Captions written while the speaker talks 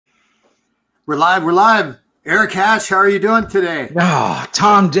We're live. We're live. Erik Hatch, how are you doing today? Oh,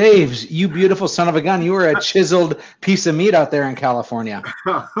 Tom Daves, you beautiful son of a gun. You were a chiseled piece of meat out there in California.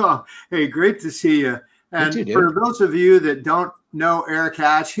 Hey, great to see you. And You too, for dude. those of you that don't know Erik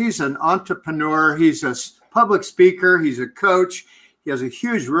Hatch, he's an entrepreneur. He's a public speaker. He's a coach. He has a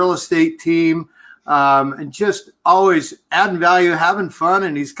huge real estate team, and just always adding value, having fun.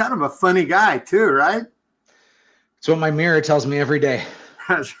 And he's kind of a funny guy too, right? It's what my mirror tells me every day.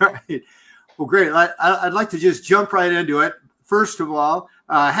 That's right. Well, great. I'd like to just jump right into it. First of all,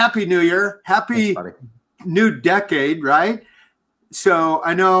 Happy New Year. Happy new decade, right? So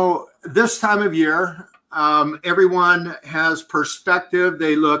I know this time of year, everyone has perspective.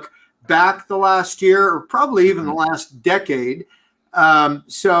 They look back the last year or probably even the last decade.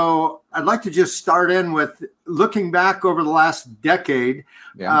 So I'd like to just start in with looking back over the last decade.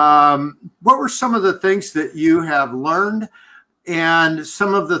 Yeah. What were some of the things that you have learned and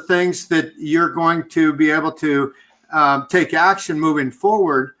some of the things that you're going to be able to take action moving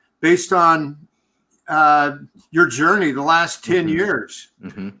forward based on your journey the last 10 years?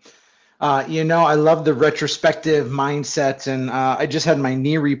 I love the retrospective mindset, and I just had my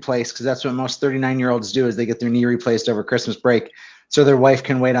knee replaced because that's what most 39-year-olds do is they get their knee replaced over Christmas break so their wife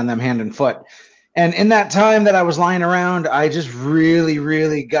can wait on them hand and foot. And in that time that I was lying around, I just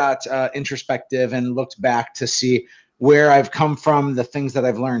really got introspective and looked back to see where I've come from, the things that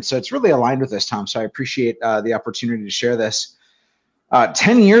I've learned. So it's really aligned with this, Tom. So I appreciate the opportunity to share this.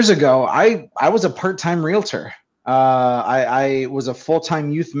 10 years ago, I was a part-time realtor. I was a full-time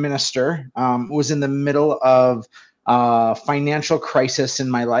youth minister, was in the middle of financial crisis in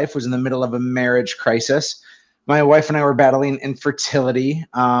my life, was in the middle of a marriage crisis. My wife and I were battling infertility.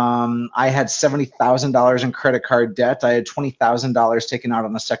 I had $70,000 in credit card debt. I had $20,000 taken out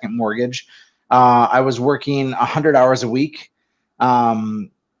on a second mortgage. I was working 100 hours a week,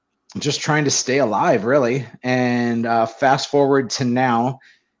 just trying to stay alive, really. And fast forward to now,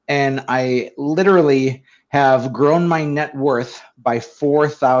 and I literally have grown my net worth by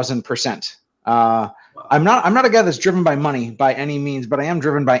 4,000%. I'm not a guy that's driven by money by any means, but I am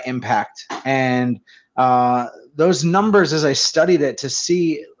driven by impact. And those numbers, as I studied it to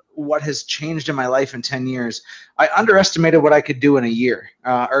see what has changed in my life in 10 years, I underestimated what I could do in a year,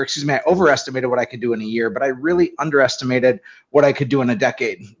 I overestimated what I could do in a year, but I really underestimated what I could do in a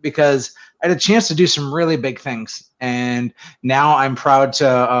decade because I had a chance to do some really big things. And now I'm proud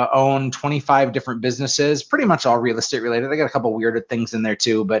to own 25 different businesses, pretty much all real estate related. I got a couple weirder things in there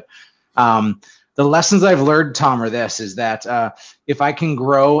too, but the lessons I've learned, Tom, are this, is that if I can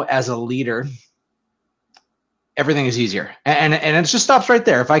grow as a leader, everything is easier. And it just stops right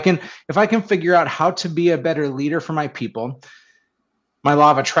there. If I can figure out how to be a better leader for my people, my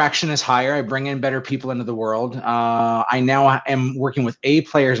law of attraction is higher. I bring in better people into the world. I now am working with A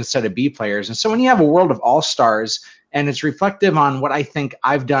players instead of B players. And so when you have a world of all-stars and it's reflective on what I think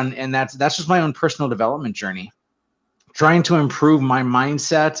I've done, and that's just my own personal development journey, trying to improve my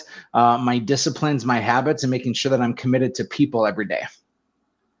mindset, my disciplines, my habits, and making sure that I'm committed to people every day.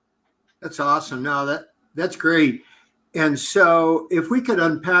 That's awesome. No, that's great. And so if we could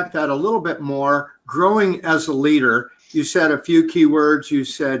unpack that a little bit more, growing as a leader, you said a few key words. You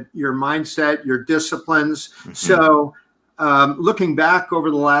said your mindset, your disciplines. So looking back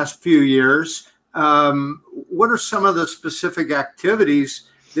over the last few years, what are some of the specific activities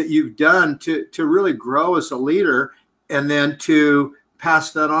that you've done to really grow as a leader and then to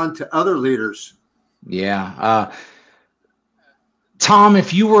pass that on to other leaders? Yeah. Tom,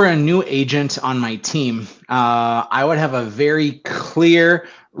 if you were a new agent on my team, I would have a very clear,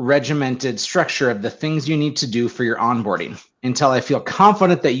 regimented structure of the things you need to do for your onboarding until I feel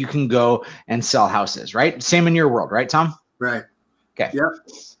confident that you can go and sell houses, right? Same in your world, right, Tom? Right. Okay.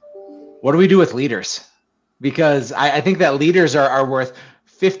 Yep. What do we do with leaders? Because I think that leaders are worth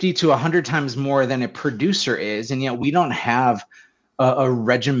 50 to 100 times more than a producer is, and yet we don't have a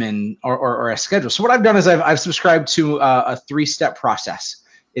regimen or a schedule. So what I've done is I've subscribed to a 3-step process.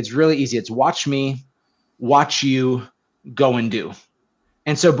 It's really easy. It's watch me, watch you, go and do.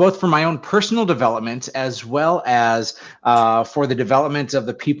 And so both for my own personal development as well as for the development of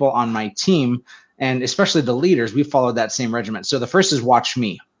the people on my team, and especially the leaders, we followed that same regimen. So the first is watch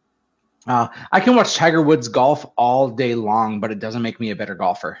me. I can watch Tiger Woods golf all day long, but it doesn't make me a better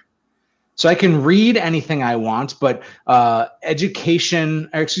golfer. So I can read anything I want, but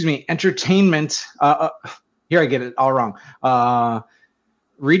entertainment, here I get it all wrong.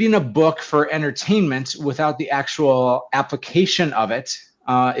 Reading a book for entertainment without the actual application of it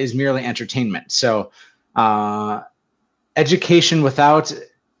is merely entertainment. So education without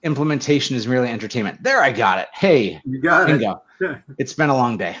implementation is merely entertainment. There, I got it. Hey, You got bingo. it. It's been a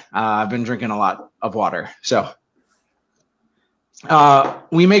long day. I've been drinking a lot of water. So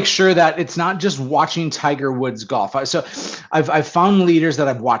we make sure that it's not just watching Tiger Woods golf. So I've found leaders that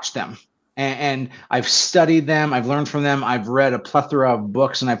I've watched them and I've studied them. I've learned from them. I've read a plethora of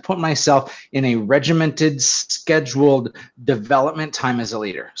books, and I've put myself in a regimented, scheduled development time as a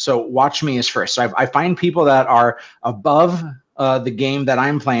leader. So watch me as first. So I find people that are above the game that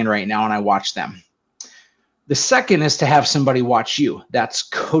I'm playing right now, and I watch them. The second is to have somebody watch you. That's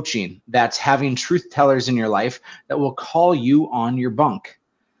coaching. That's having truth tellers in your life that will call you on your bunk.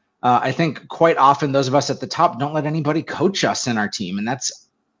 I think quite often those of us at the top don't let anybody coach us in our team, and that's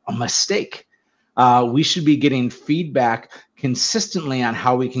a mistake. We should be getting feedback consistently on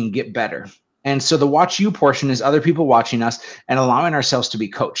how we can get better. And so the watch you portion is other people watching us and allowing ourselves to be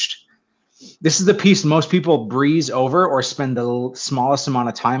coached. This is the piece most people breeze over or spend the smallest amount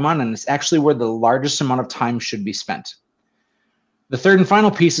of time on, and it's actually where the largest amount of time should be spent. The third and final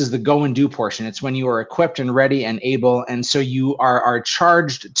piece is the go and do portion. It's when you are equipped and ready and able, and so you are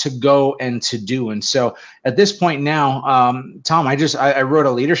charged to go and to do. And so at this point now, Tom, I wrote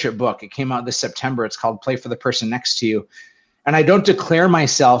a leadership book. It came out this September. It's called Play for the Person Next to You. And I don't declare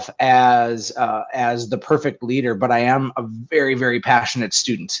myself as the perfect leader, but I am a very, very passionate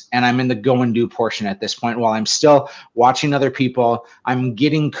student. And I'm in the go and do portion at this point. While I'm still watching other people, I'm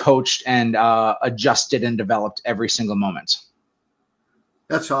getting coached and adjusted and developed every single moment.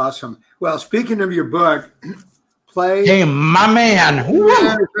 That's awesome. Well, speaking of your book, Play. Hey, my man.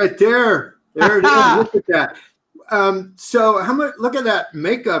 Yeah, right there. There it is. Look at that. So how much, look at that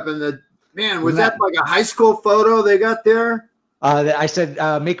makeup and the, man, was that like a high school photo they got there? I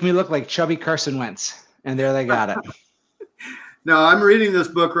said, make me look like chubby Carson Wentz. And there they got it. No, I'm reading this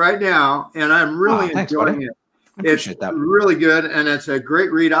book right now, and I'm really enjoying it. It's really good, and it's a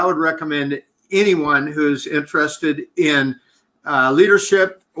great read. I would recommend anyone who's interested in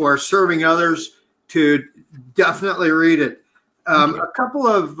leadership or serving others to definitely read it. A couple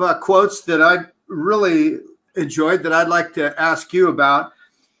of quotes that I really enjoyed that I'd like to ask you about.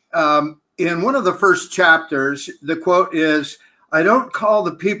 In one of the first chapters, the quote is, "I don't call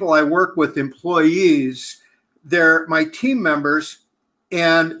the people I work with employees. They're my team members,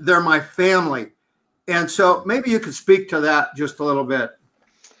 and they're my family." And so maybe you could speak to that just a little bit.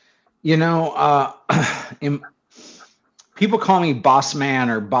 You know, people call me boss man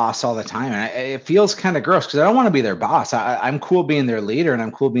or boss all the time. And it feels kind of gross because I don't want to be their boss. I'm cool being their leader, and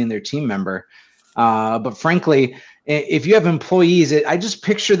I'm cool being their team member. But frankly, if you have employees, I just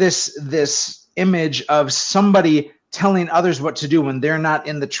picture this image of somebody telling others what to do when they're not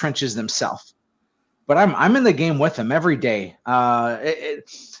in the trenches themselves. But I'm in the game with them every day.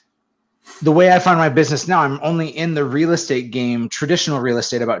 The way I find my business now, I'm only in the real estate game, traditional real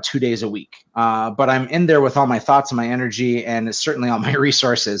estate, about 2 days a week. But I'm in there with all my thoughts and my energy, and certainly all my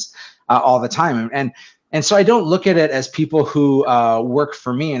resources all the time. And so I don't look at it as people who work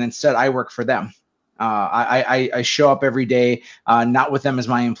for me, and instead I work for them. I show up every day, not with them as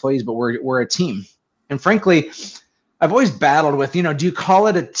my employees, but we're a team. And frankly, I've always battled with, do you call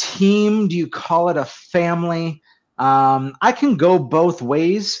it a team? Do you call it a family? I can go both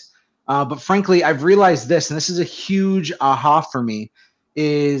ways. But frankly, I've realized this, and this is a huge aha for me,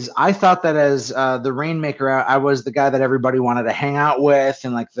 is I thought that as the rainmaker, I was the guy that everybody wanted to hang out with,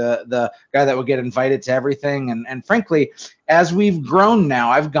 and like the guy that would get invited to everything. And frankly, as we've grown now,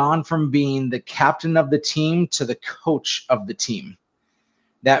 I've gone from being the captain of the team to the coach of the team.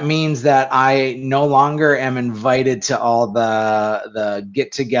 That means that I no longer am invited to all the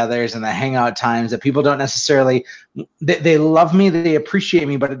get-togethers and the hangout times that people don't necessarily, they love me, they appreciate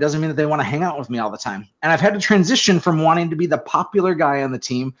me, but it doesn't mean that they want to hang out with me all the time. And I've had to transition from wanting to be the popular guy on the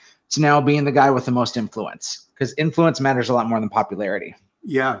team to now being the guy with the most influence, because influence matters a lot more than popularity.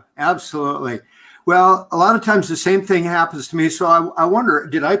 Yeah, absolutely. Well, a lot of times the same thing happens to me. So I wonder,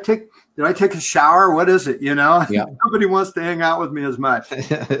 did I take a shower? What is it? Yeah. Nobody wants to hang out with me as much.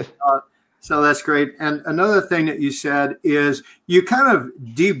 So that's great. And another thing that you said is you kind of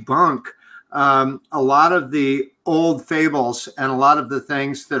debunk a lot of the old fables and a lot of the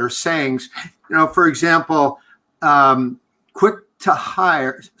things that are sayings. For example, quick to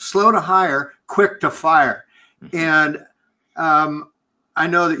hire, slow to hire, quick to fire. And I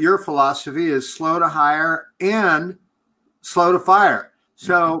know that your philosophy is slow to hire and slow to fire.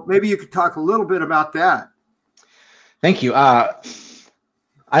 So maybe you could talk a little bit about that. Thank you.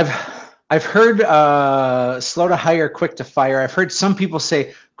 I've heard slow to hire, quick to fire. I've heard some people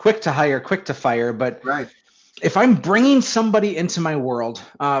say quick to hire, quick to fire. But right. If I'm bringing somebody into my world,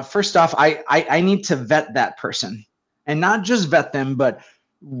 first off, I need to vet that person, and not just vet them, but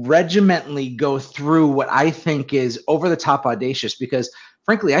regimentally go through what I think is over the top audacious, because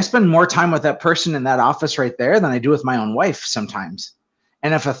frankly, I spend more time with that person in that office right there than I do with my own wife sometimes.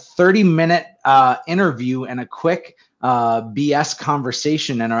 And if a 30-minute interview and a quick BS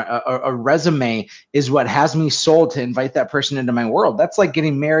conversation and a resume is what has me sold to invite that person into my world, that's like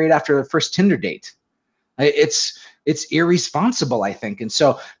getting married after the first Tinder date. It's irresponsible, I think. And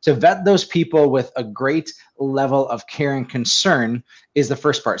so to vet those people with a great level of care and concern is the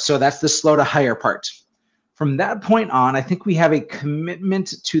first part. So that's the slow to hire part. From that point on, I think we have a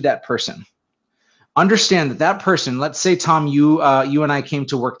commitment to that person. Understand that that person, let's say, Tom, you and I came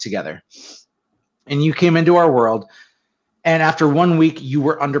to work together and you came into our world, and after 1 week, you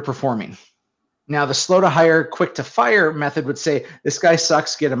were underperforming. Now, the slow to hire, quick to fire method would say, this guy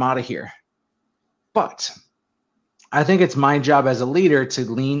sucks, get him out of here. But I think it's my job as a leader to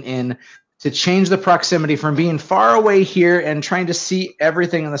lean in, to change the proximity from being far away here and trying to see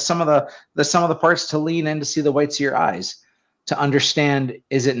everything and the sum of the parts, to lean in to see the whites of your eyes, to understand,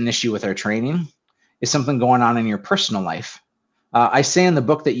 is it an issue with our training? Is something going on in your personal life? I say in the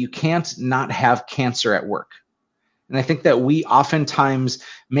book that you can't not have cancer at work. And I think that we oftentimes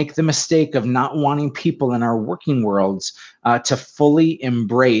make the mistake of not wanting people in our working worlds to fully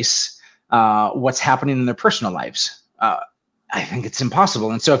embrace what's happening in their personal lives. I think it's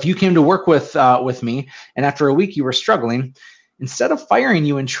impossible. And so if you came to work with me and after a week you were struggling, instead of firing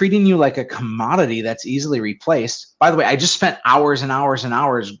you and treating you like a commodity that's easily replaced, by the way, I just spent hours and hours and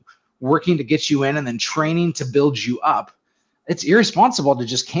hours working to get you in and then training to build you up. It's irresponsible to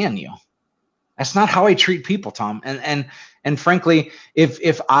just can you. That's not how I treat people, Tom. And frankly,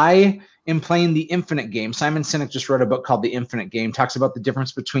 if I am playing the infinite game, Simon Sinek just wrote a book called The Infinite Game, talks about the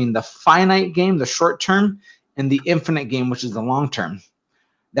difference between the finite game, the short term, and the infinite game, which is the long term.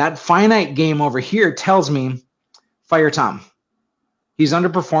 That finite game over here tells me, fire Tom. He's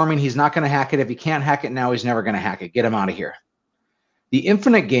underperforming. He's not going to hack it. If he can't hack it now, he's never going to hack it. Get him out of here. The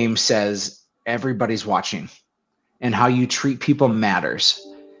infinite game says everybody's watching, and how you treat people matters,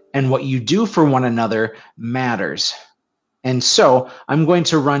 and what you do for one another matters. And so I'm going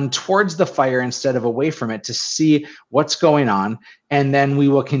to run towards the fire instead of away from it to see what's going on. And then we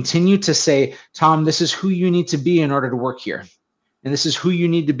will continue to say, Tom, this is who you need to be in order to work here. And this is who you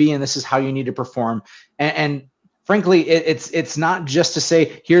need to be, and this is how you need to perform. And frankly, it's not just to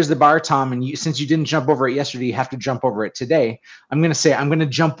say, here's the bar, Tom, and since you didn't jump over it yesterday, you have to jump over it today. I'm going to say, I'm going to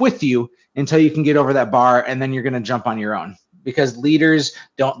jump with you until you can get over that bar, and then you're going to jump on your own, because leaders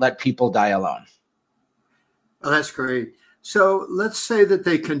don't let people die alone. Oh, that's great. So let's say that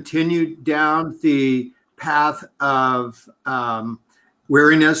they continue down the path of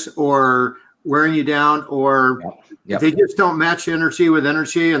weariness or wearing you down, or they just don't match energy with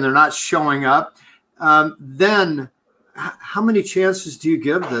energy and they're not showing up. Then how many chances do you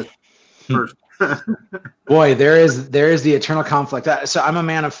give this person? Boy, there is the eternal conflict. So I'm a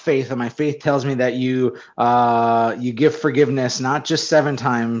man of faith, and my faith tells me that you give forgiveness not just 7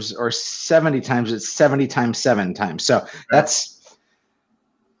 times or 70 times, it's 70 times 7 times. So that's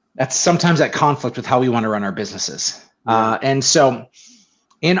sometimes at conflict with how we want to run our businesses. And so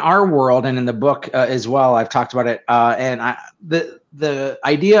in our world, and in the book as well, I've talked about it. And the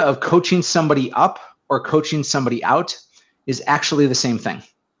idea of coaching somebody up or coaching somebody out is actually the same thing.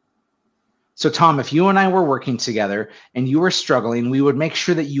 So Tom, if you and I were working together and you were struggling, we would make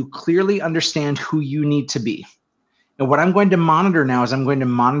sure that you clearly understand who you need to be. And what I'm going to monitor now is I'm going to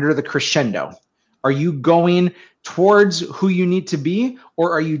monitor the crescendo. Are you going towards who you need to be,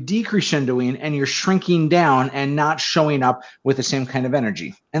 or are you decrescendoing and you're shrinking down and not showing up with the same kind of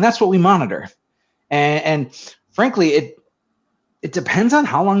energy? And that's what we monitor. And frankly, it depends on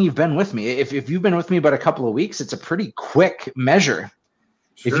how long you've been with me. If you've been with me about a couple of weeks, it's a pretty quick measure.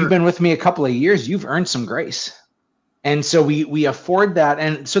 Sure. If you've been with me a couple of years, you've earned some grace. And so we afford that.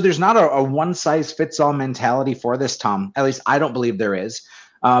 And so there's not a one size fits all mentality for this, Tom. At least I don't believe there is.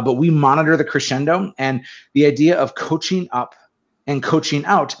 But we monitor the crescendo, and the idea of coaching up and coaching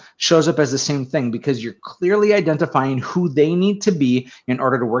out shows up as the same thing, because you're clearly identifying who they need to be in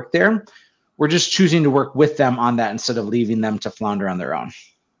order to work there. We're just choosing to work with them on that instead of leaving them to flounder on their own.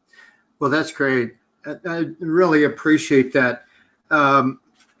 Well, that's great. I really appreciate that.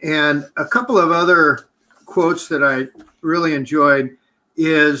 And a couple of other quotes that I really enjoyed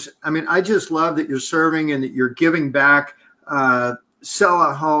is, I just love that you're serving and that you're giving back, sell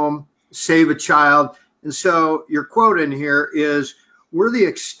a home, save a child. And so your quote in here is, we're the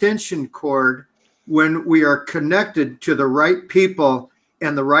extension cord when we are connected to the right people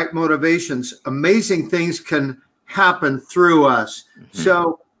and the right motivations. Amazing things can happen through us. Mm-hmm.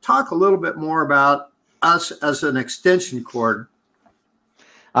 So talk a little bit more about us as an extension cord.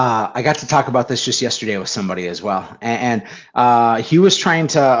 I got to talk about this just yesterday with somebody as well. And he was trying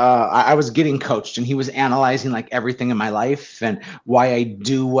to, I was getting coached, and he was analyzing like everything in my life and why I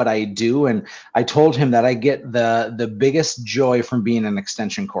do what I do. And I told him that I get the biggest joy from being an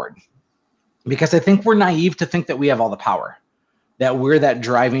extension cord, because I think we're naive to think that we have all the power, that we're that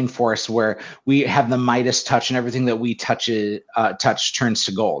driving force where we have the Midas touch and everything that we touch turns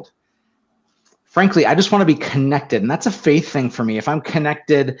to gold. Frankly, I just want to be connected, and that's a faith thing for me. If I'm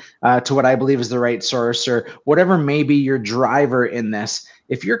connected to what I believe is the right source, or whatever may be your driver in this,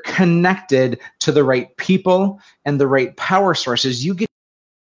 if you're connected to the right people and the right power sources, you get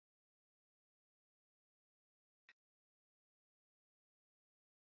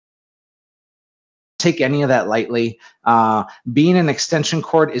take any of that lightly. Being an extension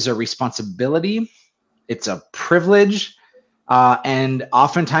cord is a responsibility. It's a privilege. And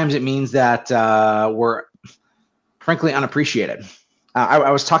oftentimes it means that we're frankly unappreciated.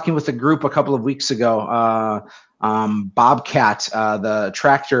 I was talking with a group a couple of weeks ago. Bobcat, the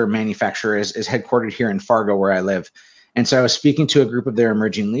tractor manufacturer, is headquartered here in Fargo, where I live. And so I was speaking to a group of their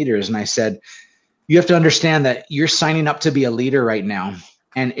emerging leaders, and I said, you have to understand that you're signing up to be a leader right now.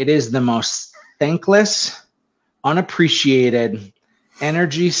 And it is the most thankless, unappreciated,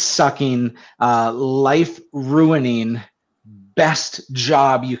 energy-sucking, life-ruining, best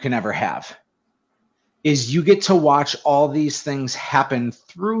job you can ever have. Is you get to watch all these things happen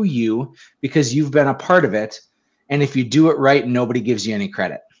through you because you've been a part of it. And if you do it right, nobody gives you any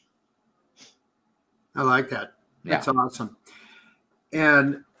credit. I like that. That's awesome.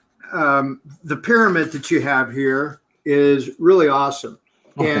 And the pyramid that you have here is really awesome.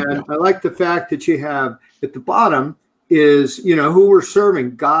 And I like the fact that you have at the bottom is, who we're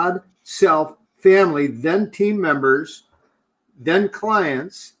serving: God, self, family, then team members, then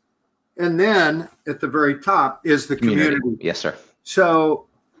clients, and then at the very top is the community. Yes, sir. So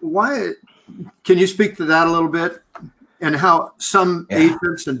can you speak to that a little bit, and how some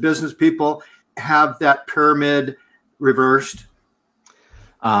agents and business people have that pyramid reversed?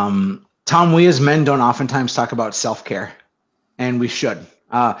 Tom, we as men don't oftentimes talk about self-care, and we should.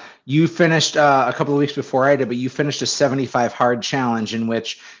 You finished a couple of weeks before I did, but you finished a 75 hard challenge in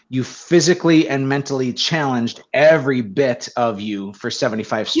which you physically and mentally challenged every bit of you for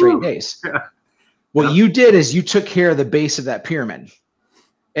 75 straight days. Yeah. What you did is you took care of the base of that pyramid.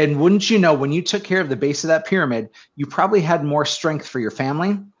 And wouldn't you know, when you took care of the base of that pyramid, you probably had more strength for your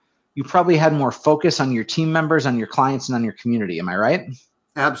family. You probably had more focus on your team members, on your clients, and on your community. Am I right?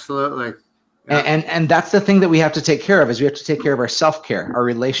 Absolutely. Yeah. And that's the thing that we have to take care of, is we have to take care of our self-care, our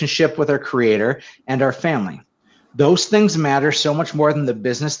relationship with our creator, and our family. Those things matter so much more than the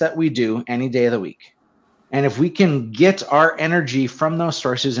business that we do any day of the week. And if we can get our energy from those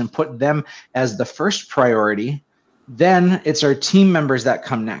sources and put them as the first priority, then it's our team members that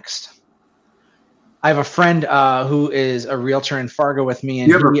come next. I have a friend who is a realtor in Fargo with me. And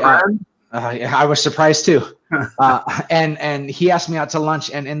you have a friend? I was surprised too. And he asked me out to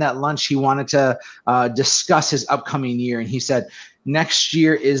lunch, and in that lunch, he wanted to discuss his upcoming year. And he said, next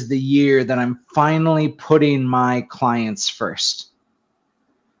year is the year that I'm finally putting my clients first.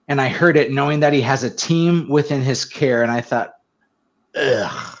 And I heard it knowing that he has a team within his care. And I thought,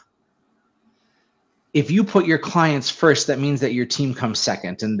 ugh. If you put your clients first, that means that your team comes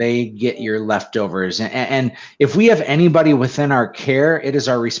second and they get your leftovers. And if we have anybody within our care, it is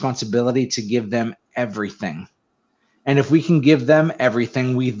our responsibility to give them everything. And if we can give them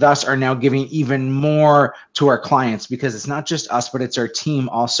everything, we thus are now giving even more to our clients, because it's not just us, but it's our team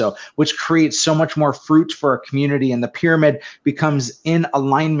also, which creates so much more fruit for our community. And the pyramid becomes in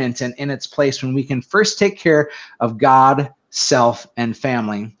alignment and in its place when we can first take care of God, self, and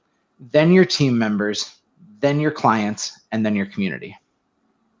family, then your team members, then your clients, and then your community.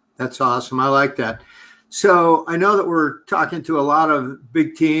 That's awesome. I like that. So I know that we're talking to a lot of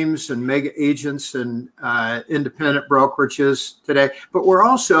big teams and mega agents and independent brokerages today, but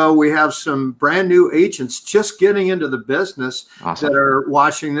we have some brand new agents just getting into the business that are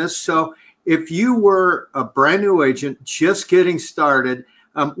watching this. So if you were a brand new agent just getting started,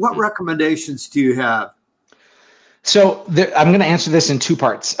 what recommendations do you have? So I'm going to answer this in two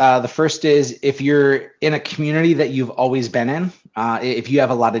parts. The first is, if you're in a community that you've always been in, if you have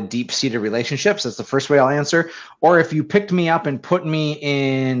a lot of deep-seated relationships, that's the first way I'll answer. Or if you picked me up and put me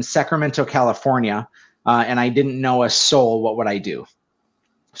in Sacramento, California, and I didn't know a soul, what would I do?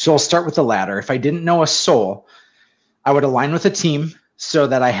 So I'll start with the latter. If I didn't know a soul, I would align with a team so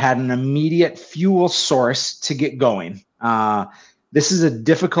that I had an immediate fuel source to get going. This is a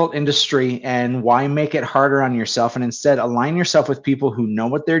difficult industry, and why make it harder on yourself? And instead, align yourself with people who know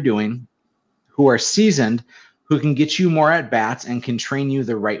what they're doing, who are seasoned, who can get you more at bats and can train you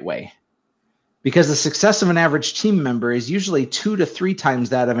the right way. Because the success of an average team member is usually 2 to 3 times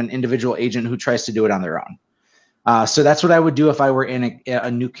that of an individual agent who tries to do it on their own. So that's what I would do if I were in a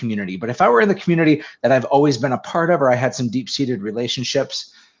new community. But if I were in the community that I've always been a part of, or I had some deep-seated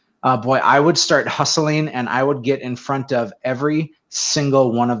relationships, boy, I would start hustling, and I would get in front of every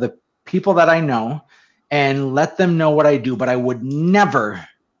single one of the people that I know and let them know what I do. But I would never,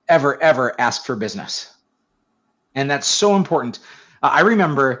 ever, ever ask for business. And that's so important. I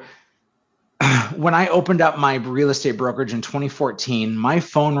remember when I opened up my real estate brokerage in 2014, my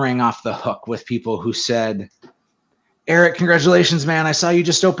phone rang off the hook with people who said, Erik, congratulations, man. I saw you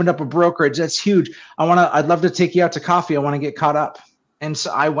just opened up a brokerage. That's huge. I'd love to take you out to coffee. I want to get caught up. And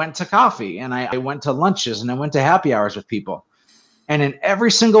so I went to coffee, and I went to lunches, and I went to happy hours with people. And in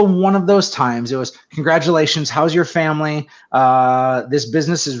every single one of those times, it was, congratulations. How's your family? This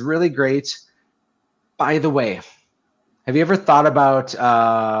business is really great. By the way, have you ever thought about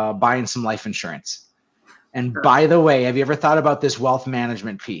buying some life insurance? And by the way, have you ever thought about this wealth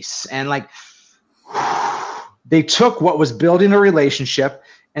management piece? And like, they took what was building a relationship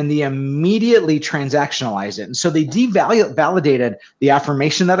and they immediately transactionalized it. And so they validated the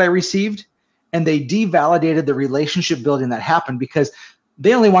affirmation that I received, and they devalidated the relationship building that happened because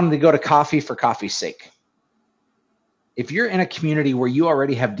they only wanted to go to coffee for coffee's sake. If you're in a community where you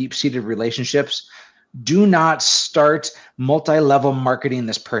already have deep-seated relationships, do not start multi-level marketing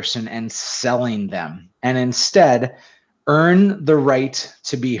this person and selling them, and instead earn the right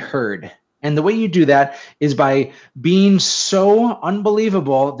to be heard. And the way you do that is by being so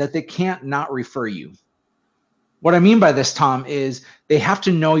unbelievable that they can't not refer you. What I mean by this, Tom, is they have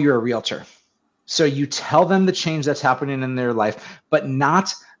to know you're a realtor. So you tell them the change that's happening in their life, but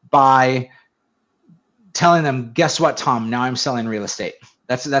not by telling them, guess what, Tom, now I'm selling real estate.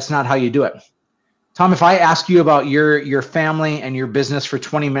 That's not how you do it. Tom, if I ask you about your family and your business for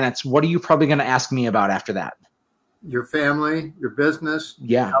 20 minutes, what are you probably going to ask me about after that? Your family, your business,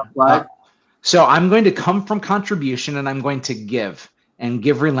 yeah. Life. So I'm going to come from contribution, and I'm going to give and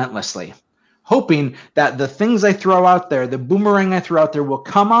give relentlessly, hoping that the things I throw out there, the boomerang I throw out there, will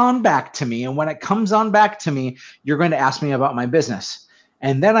come on back to me. And when it comes on back to me, you're going to ask me about my business.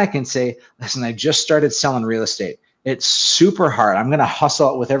 And then I can say, listen, I just started selling real estate. It's super hard. I'm going to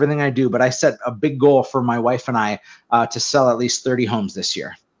hustle it with everything I do, but I set a big goal for my wife and I to sell at least 30 homes this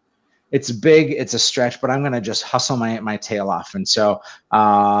year. It's big, it's a stretch, but I'm going to just hustle my tail off. And so,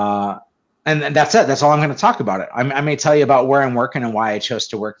 and that's it. That's all I'm going to talk about it. I may tell you about where I'm working and why I chose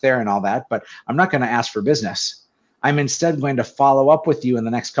to work there and all that, but I'm not going to ask for business. I'm instead going to follow up with you in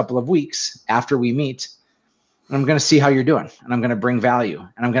the next couple of weeks after we meet. And I'm going to see how you're doing, and I'm going to bring value,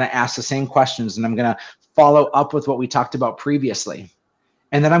 and I'm going to ask the same questions, and I'm going to follow up with what we talked about previously.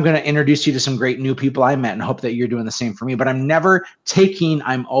 And then I'm going to introduce you to some great new people I met and hope that you're doing the same for me. But I'm never taking,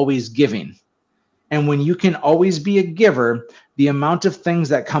 I'm always giving. And when you can always be a giver, the amount of things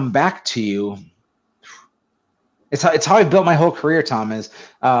that come back to you, it's how I built my whole career, Tom, is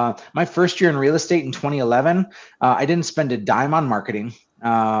my first year in real estate in 2011, I didn't spend a dime on marketing.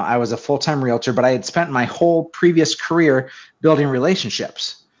 I was a full-time realtor, but I had spent my whole previous career building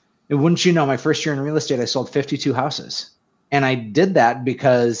relationships. And wouldn't you know, my first year in real estate, I sold 52 houses. And I did that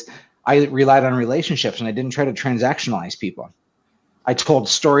because I relied on relationships, and I didn't try to transactionalize people. I told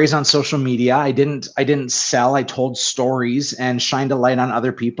stories on social media. I didn't sell. I told stories and shined a light on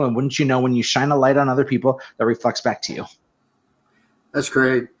other people. And wouldn't you know, when you shine a light on other people, that reflects back to you. That's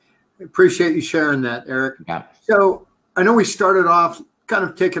great. I appreciate you sharing that, Erik. Yeah. So I know we started off kind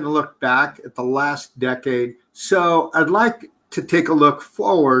of taking a look back at the last decade. So I'd like to take a look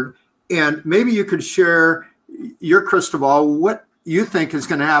forward, and maybe you could share your crystal ball, what you think is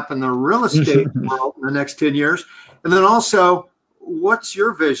going to happen in the real estate world in the next 10 years. And then also, what's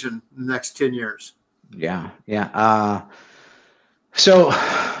your vision in the next 10 years? Yeah. So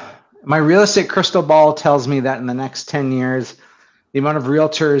my real estate crystal ball tells me that in the next 10 years, the amount of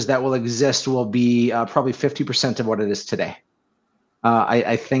realtors that will exist will be probably 50% of what it is today.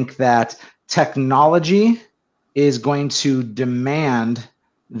 I think that technology is going to demand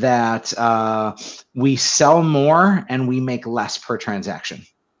that we sell more and we make less per transaction.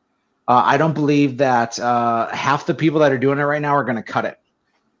 I don't believe that half the people that are doing it right now are going to cut it.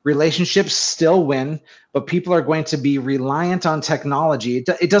 Relationships still win, but people are going to be reliant on technology.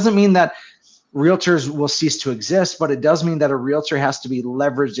 It doesn't mean that realtors will cease to exist, but it does mean that a realtor has to be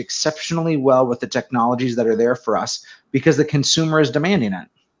leveraged exceptionally well with the technologies that are there for us, because the consumer is demanding it.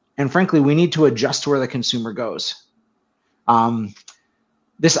 And frankly, we need to adjust to where the consumer goes.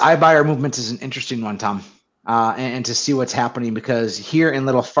 This iBuyer movement is an interesting one, Tom. and to see what's happening, because here in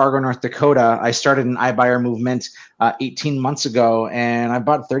little Fargo, North Dakota, I started an iBuyer movement 18 months ago, and I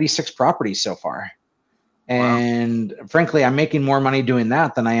bought 36 properties so far. And frankly, I'm making more money doing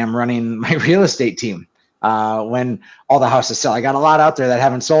that than I am running my real estate team when all the houses sell. I got a lot out there that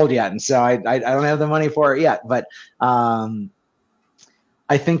haven't sold yet, and so I don't have the money for it yet. But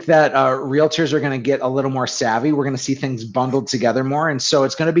I think that realtors are going to get a little more savvy. We're going to see things bundled together more, and so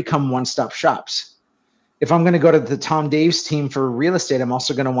it's going to become one-stop shops. If I'm going to go to the Tom Daves team for real estate, I'm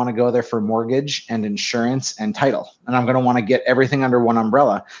also going to want to go there for mortgage and insurance and title. And I'm going to want to get everything under one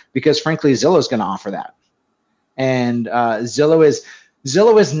umbrella, because frankly, Zillow is going to offer that. And Zillow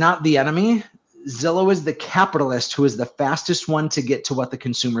is not the enemy. Zillow is the capitalist who is the fastest one to get to what the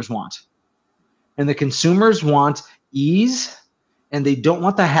consumers want. And the consumers want ease, and they don't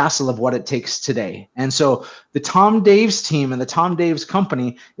want the hassle of what it takes today. And so the Tom Daves team and the Tom Daves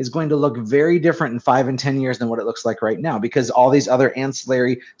company is going to look very different in 5 and 10 years than what it looks like right now, because all these other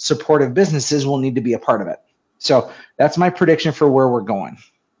ancillary supportive businesses will need to be a part of it. So that's my prediction for where we're going.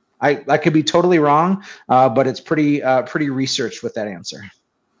 I could be totally wrong, but it's pretty researched with that answer.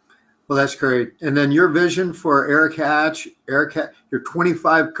 Well, that's great. And then your vision for Erik Hatch, your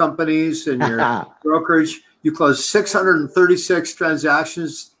 25 companies and your brokerage. You closed 636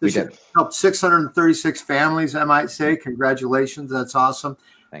 transactions. We did. Helped 636 families, I might say. Congratulations. That's awesome.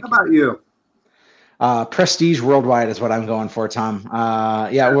 How about you? Prestige worldwide is what I'm going for, Tom.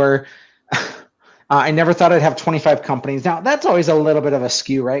 We're I never thought I'd have 25 companies. Now, that's always a little bit of a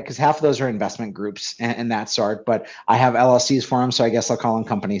skew, right? Because half of those are investment groups and that sort. But I have LLCs for them, so I guess I'll call them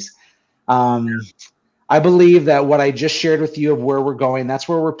companies. I believe that what I just shared with you of where we're going, that's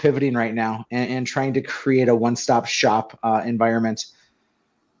where we're pivoting right now, and trying to create a one-stop shop environment.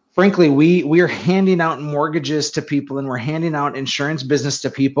 Frankly, we are handing out mortgages to people, and we're handing out insurance business to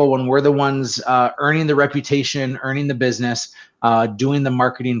people when we're the ones earning the reputation, earning the business, doing the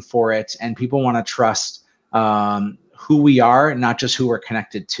marketing for it, and people want to trust who we are, not just who we're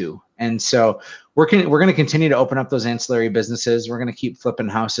connected to. And so we're going to continue to open up those ancillary businesses. We're going to keep flipping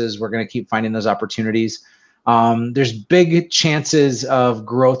houses. We're going to keep finding those opportunities. There's big chances of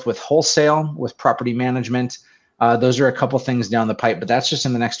growth with wholesale, with property management. Those are a couple things down the pipe, but that's just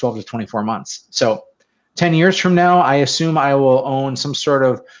in the next 12 to 24 months. So 10 years from now, I assume I will own some sort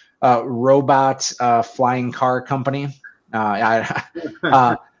of robot flying car company.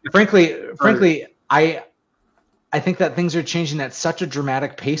 Frankly, I think that things are changing at such a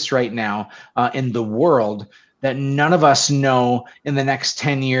dramatic pace right now in the world that none of us know in the next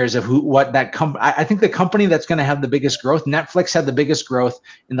 10 years of what that company. I think the company that's going to have the biggest growth, Netflix had the biggest growth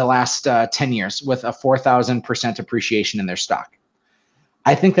in the last 10 years with a 4,000% appreciation in their stock.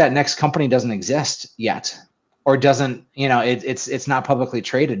 I think that next company doesn't exist yet, or doesn't, it's not publicly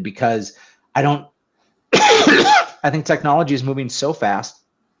traded, because I think technology is moving so fast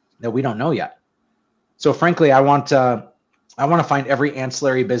that we don't know yet. So frankly, I want to find every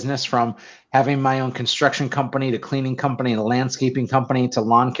ancillary business, from having my own construction company to cleaning company to landscaping company to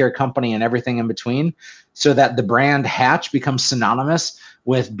lawn care company and everything in between, so that the brand Hatch becomes synonymous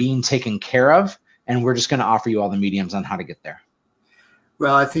with being taken care of. And we're just going to offer you all the mediums on how to get there.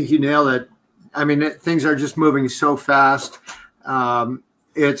 Well, I think you nailed it. I mean, things are just moving so fast.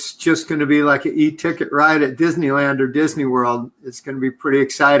 It's just going to be like an e-ticket ride at Disneyland or Disney World. It's going to be pretty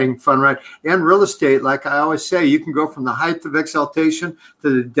exciting, fun ride. And real estate, like I always say, you can go from the height of exaltation to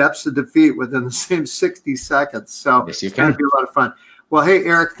the depths of defeat within the same 60 seconds. So yes, it's going to be a lot of fun. Well, hey,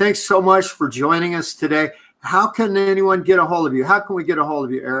 Erik, thanks so much for joining us today. How can anyone get a hold of you? How can we get a hold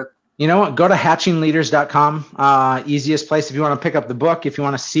of you, Erik? You know what? Go to hatchingleaders.com. Easiest place if you want to pick up the book, if you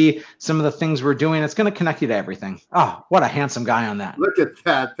want to see some of the things we're doing. It's going to connect you to everything. Oh, what a handsome guy on that. Look at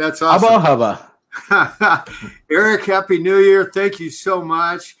that. That's awesome. Hubba. Erik, Happy New Year. Thank you so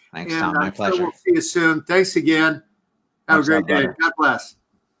much. Thanks, Tom. My pleasure. We'll see you soon. Thanks again. Have a great day. God bless.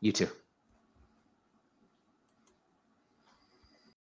 You too.